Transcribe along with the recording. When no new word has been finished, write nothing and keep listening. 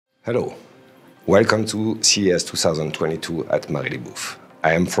Hello, welcome to CES 2022 at Marelli booth.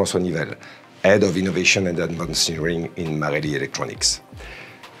 I am François Nivelle, Head of Innovation and Advanced Engineering in Marelli Electronics.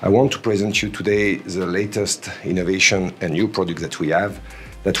 I want to present you today the latest innovation and new product that we have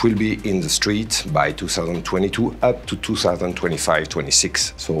that will be in the street by 2022 up to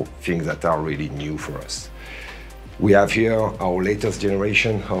 2025-26, so things that are really new for us. We have here our latest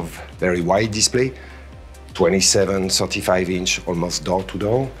generation of very wide display, 27, 35-inch, almost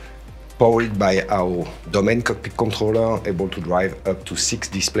door-to-door, powered by our domain cockpit controller, able to drive up to 6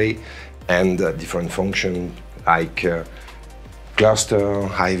 displays and different functions like cluster,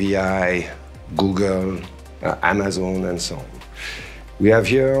 IVI, Google, Amazon, and so on. We have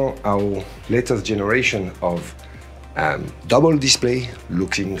here our latest generation of double display,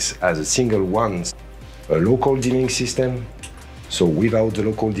 looking as a single one, a local dimming system. So without the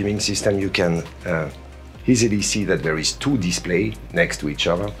local dimming system, you can easily see that there is 2 displays next to each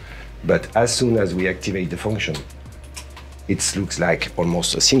other. But as soon as we activate the function, it looks like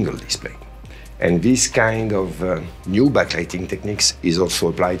almost a single display. And this kind of new backlighting techniques is also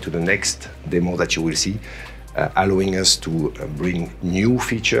applied to the next demo that you will see, allowing us to bring new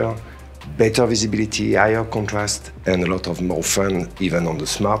feature, better visibility, higher contrast, and a lot of more fun even on the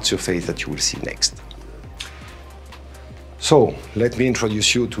smart surface that you will see next. So let me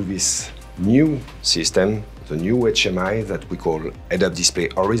introduce you to this new system, the new HMI that we call Adap Display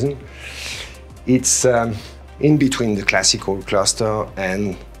Horizon. It's in between the classical cluster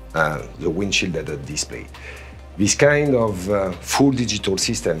and the windshield-headed display. This kind of full digital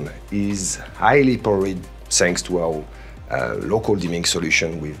system is highly powered thanks to our local dimming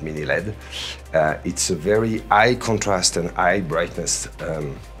solution with mini LED. It's a very high contrast and high brightness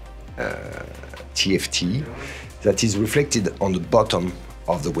TFT that is reflected on the bottom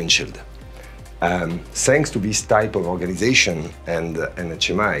of the windshield. Thanks to this type of organization and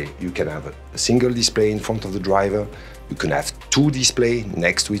HMI, you can have a single display in front of the driver, you can have 2 displays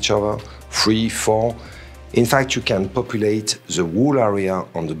next to each other, 3, 4. In fact, you can populate the whole area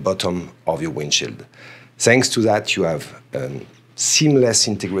on the bottom of your windshield. Thanks to that, you have seamless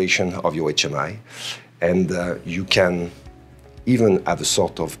integration of your HMI, and you can even have a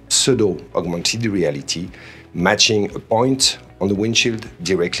sort of pseudo-augmented reality, matching a point on the windshield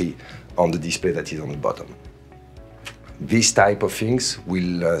directly on the display that is on the bottom. This type of things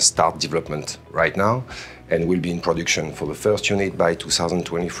will start development right now and will be in production for the first unit by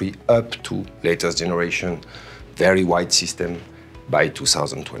 2023 up to latest generation, very wide system by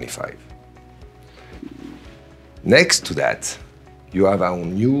 2025. Next to that, you have our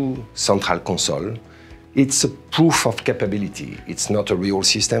new central console. It's a proof of capability. It's not a real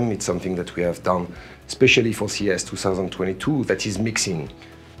system. It's something that we have done especially for CES 2022 that is mixing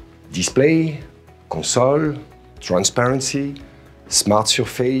display, console, transparency, smart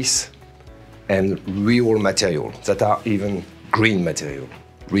surface, and real material that are even green material,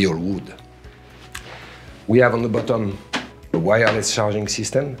 real wood. We have on the bottom a wireless charging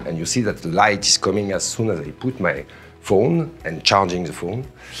system, and you see that the light is coming as soon as I put my phone and charging the phone.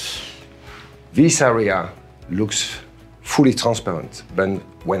 This area looks fully transparent, but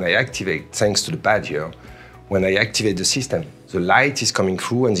when I activate, thanks to the pad here, when I activate the system, the light is coming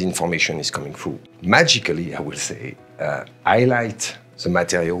through and the information is coming through. Magically, I will say, highlight the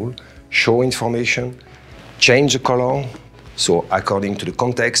material, show information, change the color. So according to the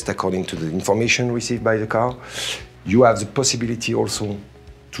context, according to the information received by the car, you have the possibility also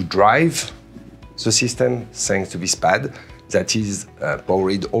to drive the system thanks to this pad that is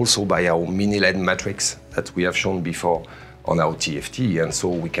powered also by our mini LED matrix that we have shown before on our TFT. And so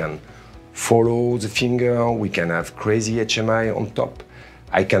we can follow the finger, we can have crazy HMI on top.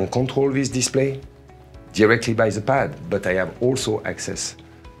 I can control this display directly by the pad, but I have also access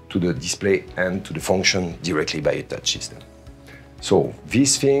to the display and to the function directly by a touch system. So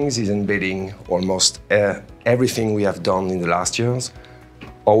these things is embedding almost everything we have done in the last years.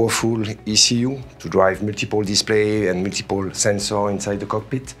 Powerful ECU to drive multiple display and multiple sensor inside the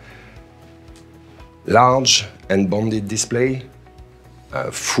cockpit. Large and bonded display,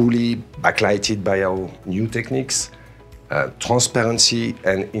 fully backlighted by our new techniques, transparency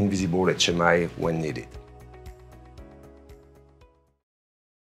and invisible HMI when needed.